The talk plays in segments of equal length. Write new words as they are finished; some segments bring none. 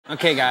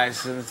Okay,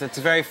 guys, it's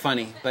very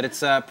funny, but it's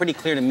pretty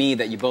clear to me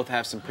that you both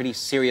have some pretty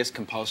serious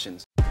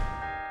compulsions.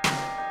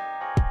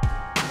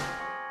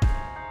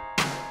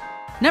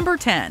 Number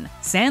 10.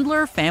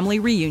 Sandler Family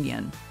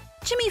Reunion.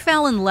 Jimmy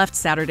Fallon left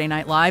Saturday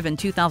Night Live in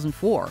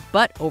 2004,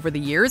 but over the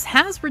years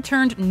has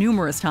returned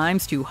numerous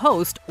times to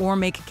host or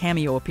make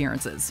cameo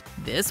appearances.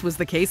 This was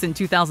the case in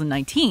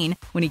 2019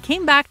 when he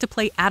came back to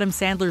play Adam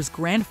Sandler's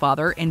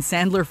grandfather in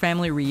Sandler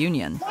Family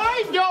Reunion.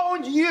 Why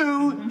don't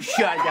you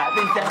shut up?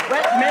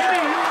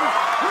 Maybe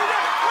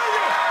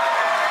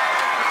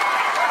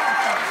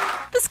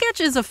The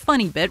sketch is a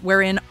funny bit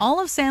wherein all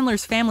of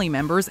Sandler's family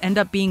members end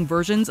up being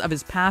versions of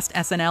his past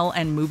SNL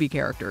and movie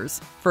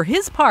characters. For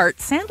his part,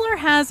 Sandler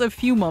has a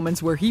few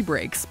moments where he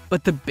breaks,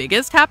 but the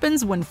biggest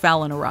happens when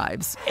Fallon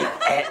arrives.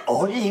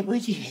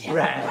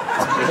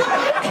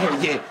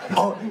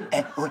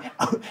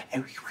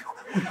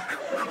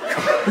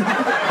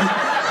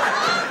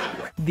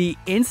 The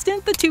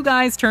instant the two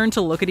guys turn to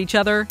look at each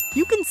other,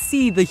 you can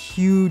see the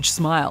huge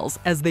smiles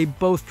as they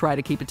both try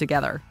to keep it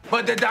together.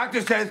 But the doctor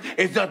says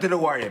it's nothing to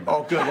worry about.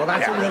 Oh, good. Well,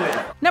 that's a relief.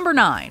 Number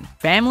 9.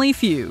 Family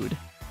Feud.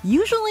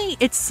 Usually,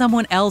 it's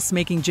someone else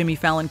making Jimmy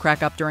Fallon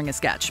crack up during a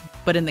sketch.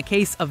 But in the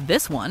case of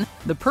this one,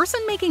 the person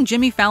making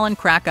Jimmy Fallon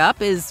crack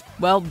up is,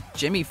 well,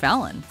 Jimmy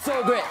Fallon.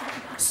 So great.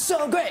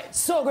 So great.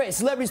 So great.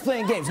 Celebrities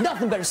playing games.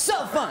 Nothing better.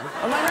 So fun.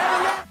 Am I right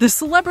on that? The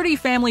Celebrity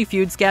Family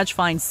Feud sketch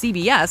finds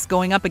CBS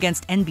going up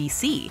against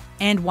NBC.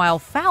 And while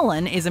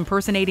Fallon is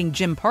impersonating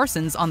Jim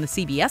Parsons on the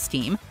CBS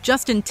team,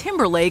 Justin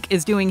Timberlake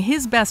is doing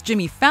his best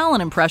Jimmy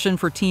Fallon impression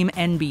for Team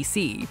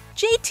NBC.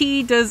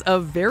 JT does a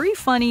very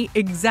funny,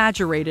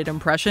 exaggerated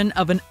impression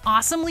of an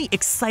awesomely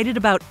excited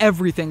about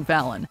everything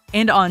Fallon.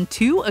 And on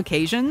 2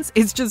 occasions,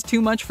 it's just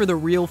too much for the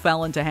real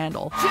Fallon to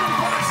handle. Jim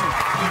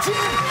Parsons. Jim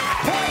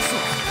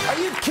Parsons. Are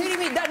you kidding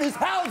me? That is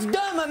how it's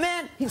done, my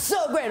man. He's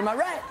so great. Am I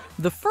right?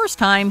 The first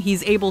time,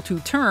 he's able to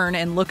turn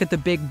and look at the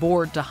big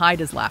board to hide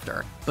his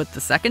laughter. But the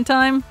second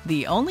time,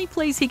 the only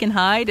place he can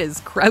hide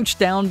is crouched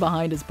down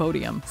behind his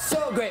podium.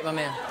 So great, my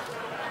man.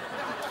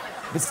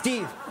 But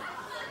Steve.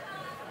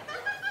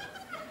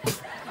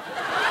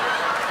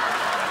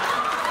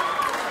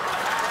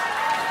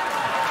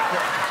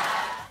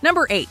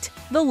 Number 8.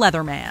 The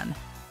Leatherman.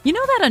 You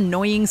know that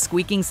annoying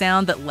squeaking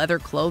sound that leather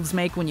clothes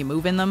make when you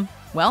move in them?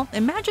 Well,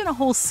 imagine a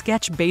whole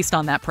sketch based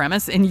on that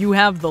premise and you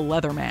have the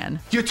Leatherman.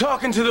 You're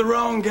talking to the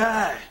wrong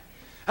guy.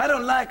 I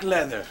don't like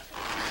leather.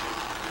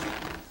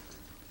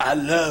 I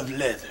love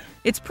leather.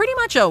 It's pretty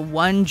much a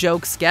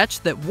one-joke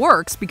sketch that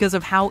works because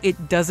of how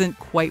it doesn't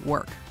quite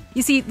work.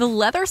 You see, the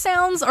leather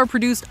sounds are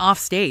produced off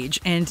stage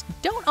and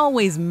don't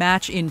always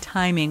match in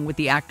timing with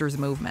the actor's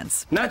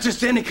movements. Not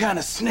just any kind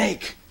of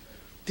snake.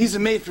 These are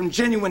made from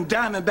genuine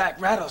diamondback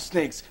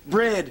rattlesnakes,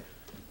 bred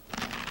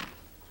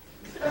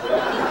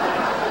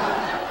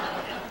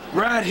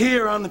right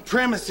here on the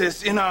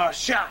premises in our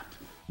shop.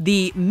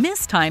 The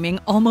mistiming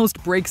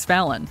almost breaks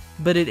Fallon,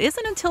 but it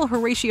isn't until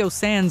Horatio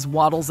Sanz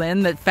waddles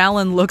in that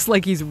Fallon looks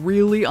like he's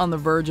really on the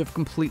verge of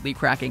completely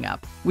cracking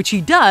up. Which he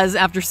does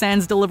after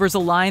Sanz delivers a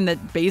line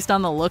that, based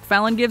on the look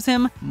Fallon gives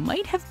him,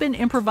 might have been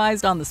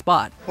improvised on the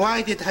spot.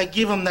 Why did I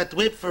give him that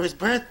whip for his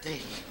birthday?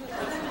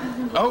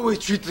 Always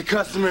treat the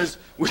customers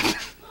with...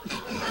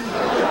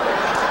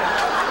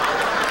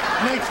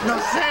 Makes no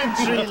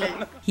sense, really.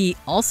 He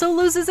also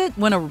loses it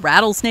when a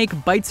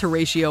rattlesnake bites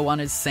Horatio on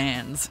his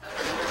sands.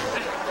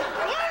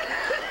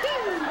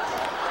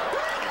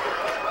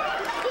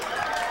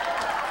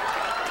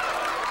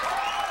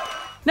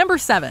 Number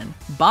 7.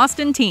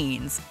 Boston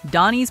Teens.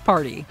 Donnie's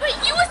Party.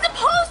 But you were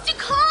supposed to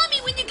call me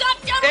when you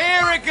got done.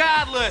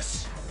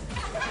 Irregardless,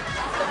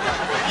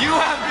 you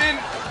have been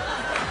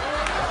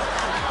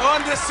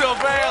under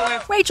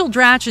surveillance. Rachel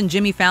Dratch and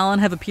Jimmy Fallon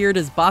have appeared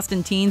as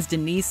Boston Teens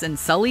Denise and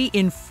Sully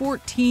in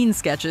 14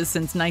 sketches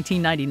since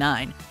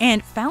 1999.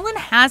 And Fallon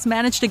has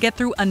managed to get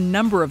through a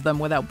number of them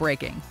without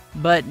breaking.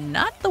 But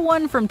not the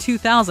one from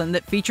 2000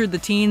 that featured the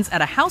teens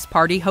at a house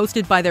party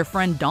hosted by their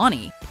friend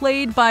Donnie,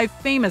 played by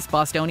famous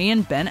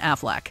Bostonian Ben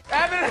Affleck.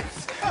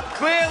 Evidence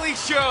clearly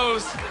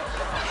shows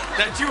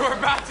that you were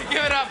about to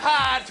give it up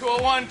hard to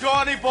a one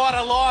Donnie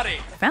Bortolotti.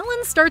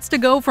 Fallon starts to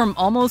go from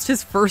almost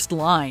his first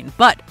line,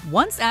 but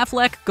once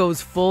Affleck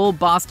goes full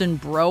Boston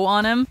bro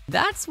on him,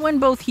 that's when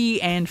both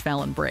he and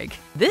Fallon break.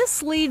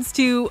 This leads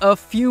to a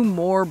few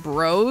more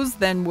bros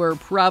than were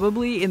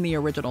probably in the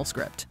original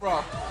script.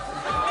 Bro.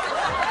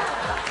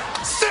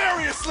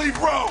 Seriously,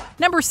 bro!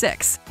 Number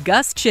 6.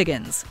 Gus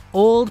Chiggins,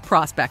 Old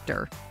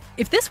Prospector.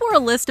 If this were a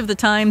list of the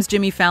times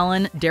Jimmy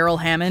Fallon, Daryl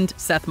Hammond,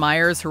 Seth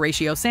Meyers,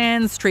 Horatio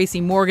Sanz,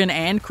 Tracy Morgan,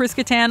 and Chris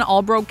Kattan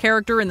all broke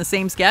character in the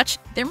same sketch,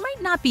 there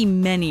might not be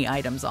many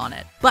items on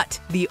it. But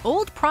the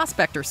Old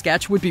Prospector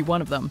sketch would be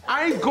one of them.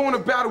 I ain't going to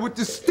battle with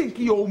this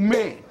stinky old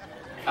man.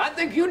 I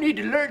think you need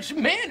to learn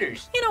some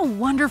manners. In a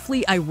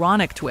wonderfully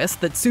ironic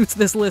twist that suits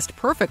this list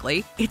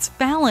perfectly, it's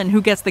Fallon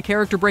who gets the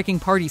character-breaking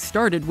party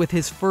started with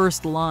his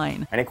first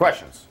line. Any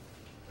questions?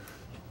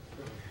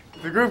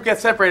 The group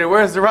gets separated.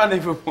 Where's the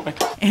rendezvous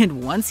point?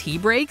 And once he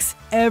breaks,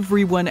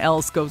 everyone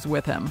else goes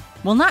with him.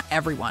 Well, not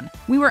everyone.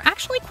 We were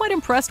actually quite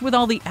impressed with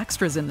all the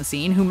extras in the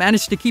scene who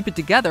managed to keep it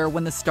together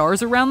when the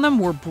stars around them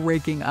were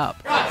breaking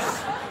up.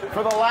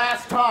 For the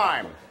last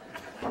time.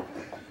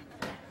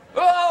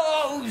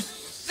 Oh,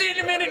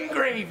 cinnamon and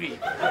gravy.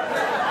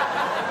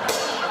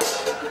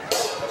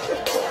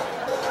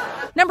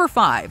 Number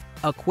 5.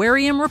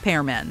 Aquarium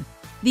Repairmen.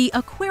 The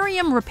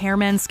Aquarium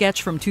Repairmen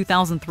sketch from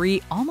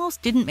 2003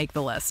 almost didn't make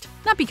the list.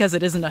 Not because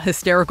it isn't a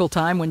hysterical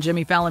time when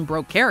Jimmy Fallon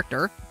broke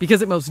character,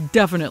 because it most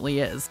definitely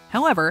is.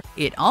 However,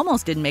 it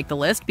almost didn't make the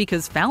list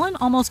because Fallon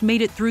almost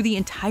made it through the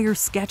entire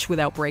sketch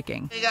without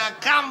breaking. We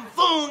got kung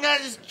fu,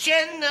 got his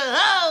chin,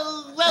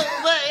 oh,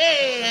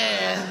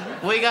 yeah.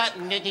 We got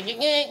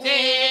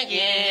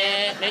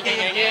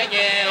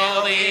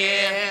over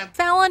here.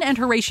 Fallon and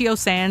Horatio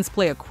Sanz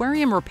play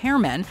aquarium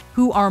repairmen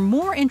who are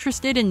more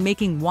interested in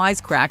making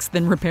wisecracks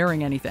than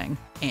repairing anything.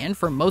 And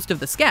for most of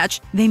the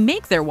sketch, they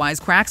make their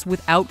wisecracks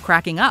without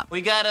cracking up.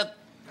 We gotta...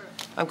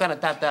 I'm kinda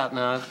tapped out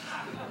now.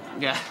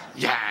 Yeah.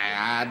 Yeah,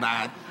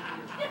 I'm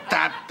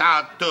tapped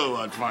out too,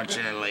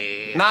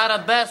 unfortunately. Not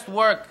a best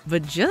work.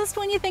 But just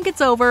when you think it's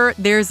over,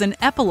 there's an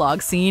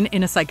epilogue scene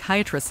in a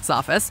psychiatrist's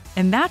office,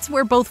 and that's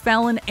where both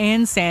Fallon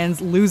and Sanz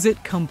lose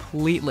it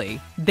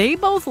completely. They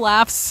both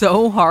laugh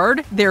so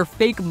hard, their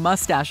fake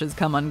mustaches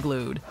come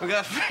unglued. We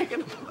got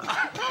freaking...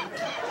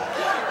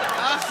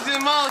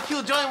 oxygen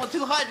molecule joined with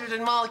 2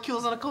 hydrogen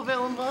molecules on a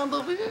covalent bond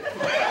over here.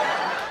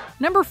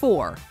 Number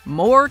 4.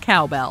 More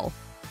Cowbell.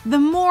 The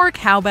More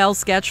Cowbell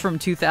sketch from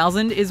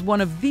 2000 is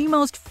one of the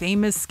most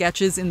famous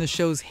sketches in the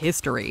show's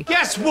history.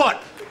 Guess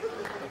what?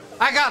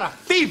 I got a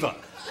fever.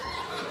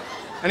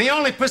 And the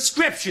only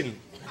prescription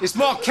is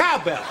more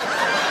cowbell.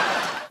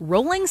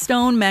 Rolling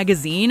Stone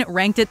magazine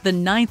ranked it the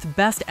 9th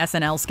best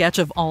SNL sketch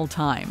of all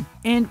time.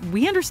 And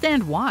we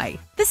understand why.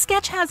 This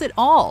sketch has it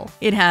all.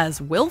 It has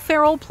Will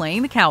Ferrell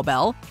playing the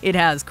cowbell, it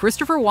has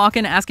Christopher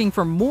Walken asking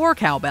for more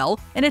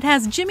cowbell, and it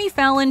has Jimmy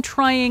Fallon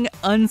trying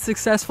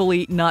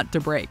unsuccessfully not to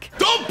break.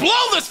 Don't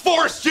blow this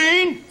for us,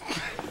 Gene!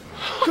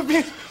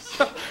 Quit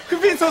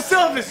being so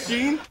selfish,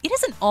 Gene! It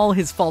isn't all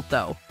his fault,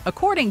 though.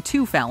 According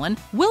to Fallon,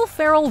 Will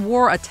Ferrell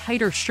wore a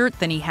tighter shirt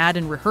than he had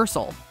in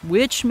rehearsal,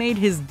 which made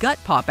his gut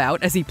pop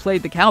out as he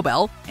played the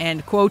cowbell,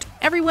 and, quote,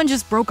 everyone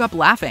just broke up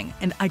laughing,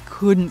 and I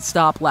couldn't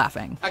stop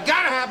laughing. I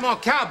gotta have more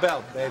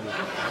cowbell, baby.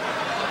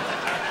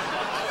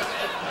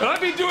 I'd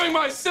be doing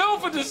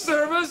myself a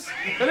disservice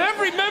and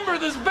every member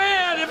of this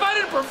band if I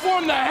didn't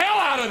perform the hell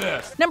out of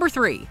this. Number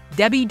 3.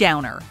 Debbie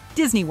Downer,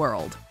 Disney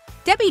World.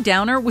 Debbie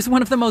Downer was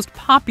one of the most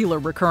popular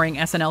recurring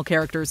SNL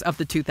characters of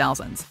the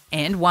 2000s.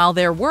 And while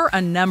there were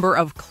a number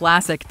of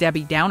classic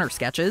Debbie Downer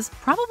sketches,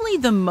 probably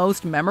the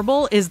most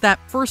memorable is that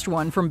first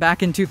one from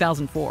back in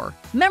 2004.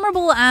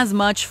 Memorable as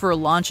much for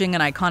launching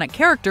an iconic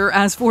character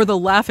as for the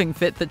laughing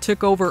fit that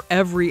took over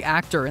every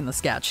actor in the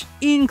sketch,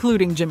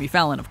 including Jimmy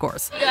Fallon, of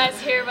course. You guys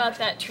hear about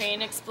that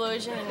train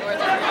explosion in North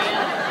Korea?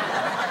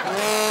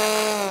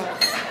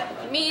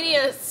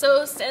 Media is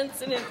so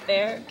sensitive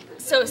there,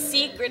 so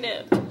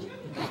secretive.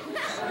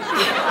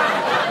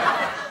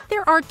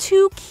 There are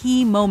 2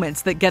 key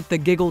moments that get the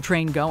giggle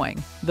train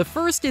going. The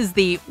first is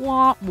the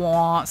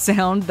wah-wah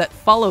sound that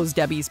follows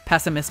Debbie's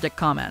pessimistic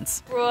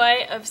comments.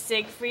 Roy of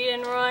Siegfried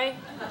and Roy.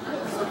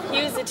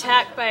 He was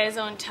attacked by his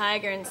own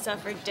tiger and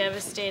suffered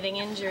devastating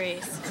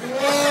injuries.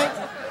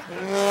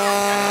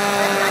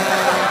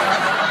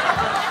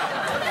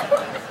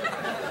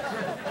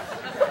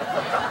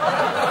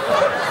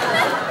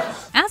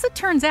 As it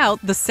turns out,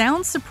 the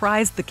sound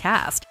surprised the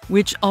cast,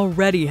 which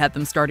already had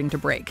them starting to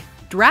break.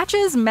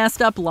 Dratch's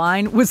messed up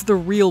line was the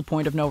real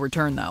point of no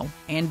return, though,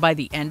 and by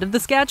the end of the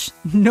sketch,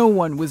 no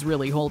one was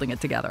really holding it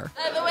together.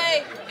 By the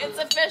way, it's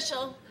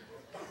official.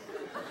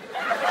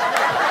 I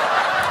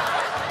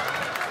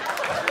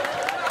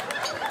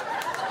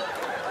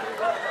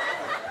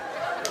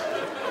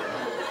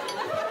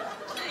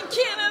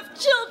can't have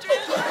children.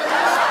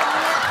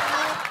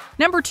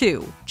 Number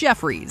 2.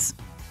 Jeffries.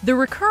 The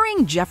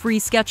recurring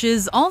Jeffries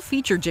sketches all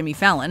feature Jimmy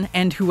Fallon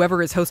and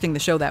whoever is hosting the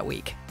show that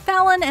week.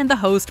 Fallon and the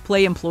host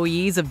play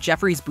employees of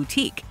Jeffries'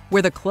 boutique,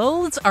 where the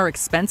clothes are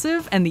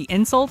expensive and the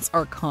insults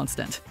are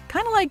constant.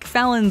 Kind of like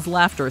Fallon's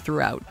laughter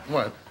throughout.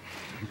 What?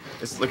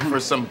 It's looking for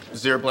some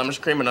zero blemish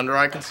cream and under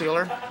eye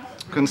concealer?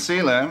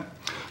 Concealer?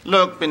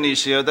 Look,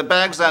 Benicio, the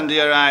bags under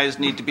your eyes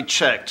need to be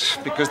checked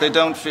because they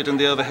don't fit in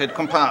the overhead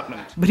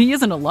compartment. But he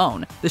isn't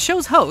alone. The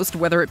show's host,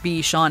 whether it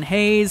be Sean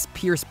Hayes,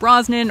 Pierce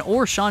Brosnan,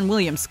 or Sean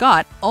William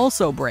Scott,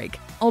 also break,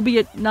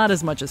 albeit not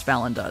as much as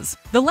Fallon does.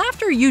 The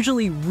laughter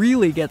usually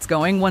really gets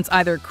going once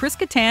either Chris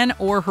Kattan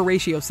or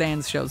Horatio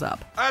Sanz shows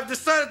up. I've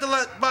decided to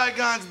let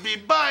bygones be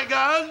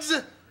bygones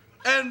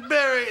and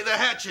bury the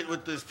hatchet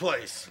with this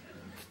place.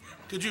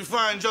 Could you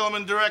fine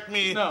gentlemen direct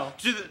me to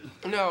the...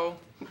 No.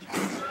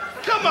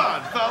 Come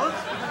on, fellas.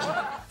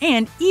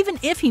 And even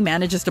if he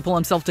manages to pull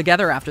himself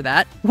together after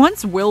that,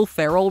 once Will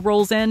Ferrell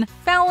rolls in,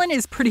 Fallon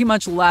is pretty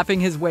much laughing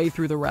his way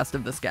through the rest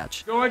of the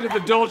sketch. Going to the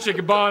Dolce &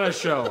 Gabbana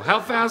show.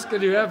 How fast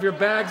can you have your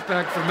bags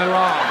packed for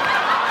Milan?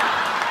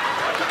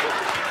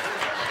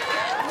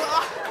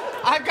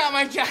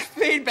 my Jack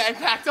Spade bag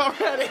packed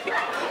already.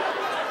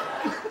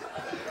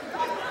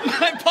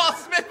 My Paul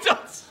Smith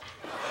does.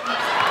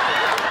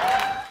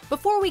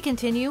 Before we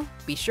continue,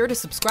 be sure to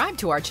subscribe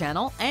to our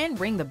channel and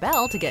ring the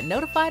bell to get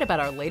notified about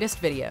our latest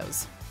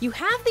videos. You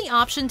have the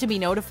option to be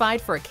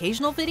notified for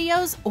occasional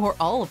videos or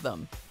all of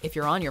them. If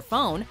you're on your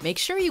phone, make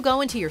sure you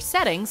go into your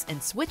settings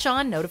and switch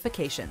on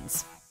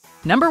notifications.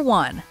 Number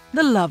 1.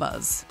 The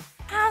love-ahs.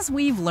 As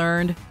we've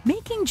learned,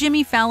 making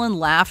Jimmy Fallon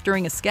laugh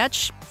during a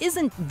sketch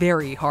isn't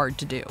very hard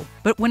to do.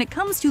 But when it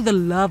comes to the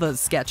love-ahs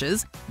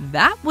sketches,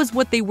 that was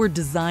what they were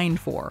designed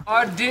for.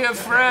 Our dear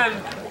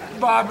friend,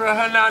 Barbara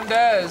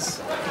Hernandez, is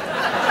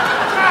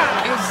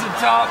the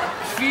top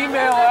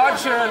female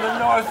archer in the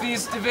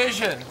Northeast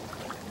Division.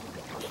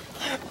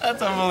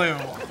 That's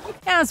unbelievable.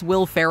 As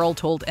Will Ferrell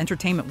told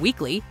Entertainment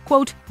Weekly,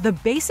 quote, "The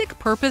basic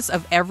purpose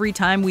of every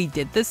time we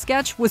did this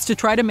sketch was to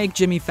try to make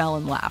Jimmy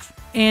Fallon laugh."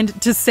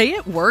 And to say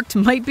it worked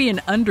might be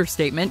an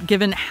understatement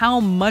given how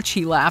much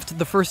he laughed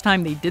the first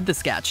time they did the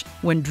sketch,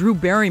 when Drew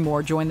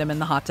Barrymore joined them in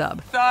the hot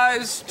tub.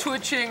 Thighs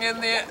twitching in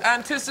the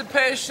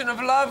anticipation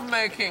of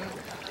lovemaking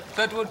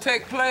that will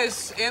take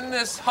place in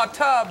this hot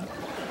tub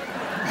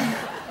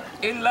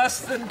in less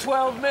than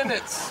 12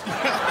 minutes.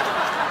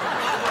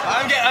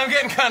 I'm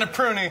getting kind of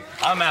pruny.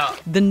 I'm out.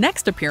 The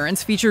next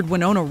appearance featured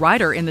Winona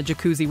Ryder in the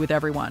jacuzzi with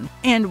everyone.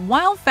 And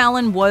while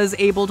Fallon was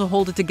able to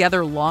hold it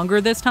together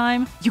longer this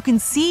time, you can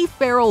see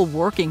Ferrell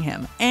working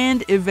him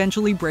and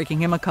eventually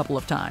breaking him a couple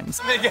of times.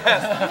 Let me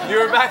guess. You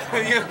were back at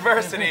the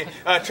university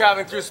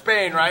traveling through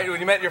Spain, right? When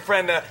you met your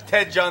friend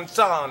Ted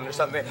Johnson or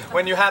something.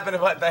 When you happened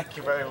to... Thank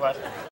you very much.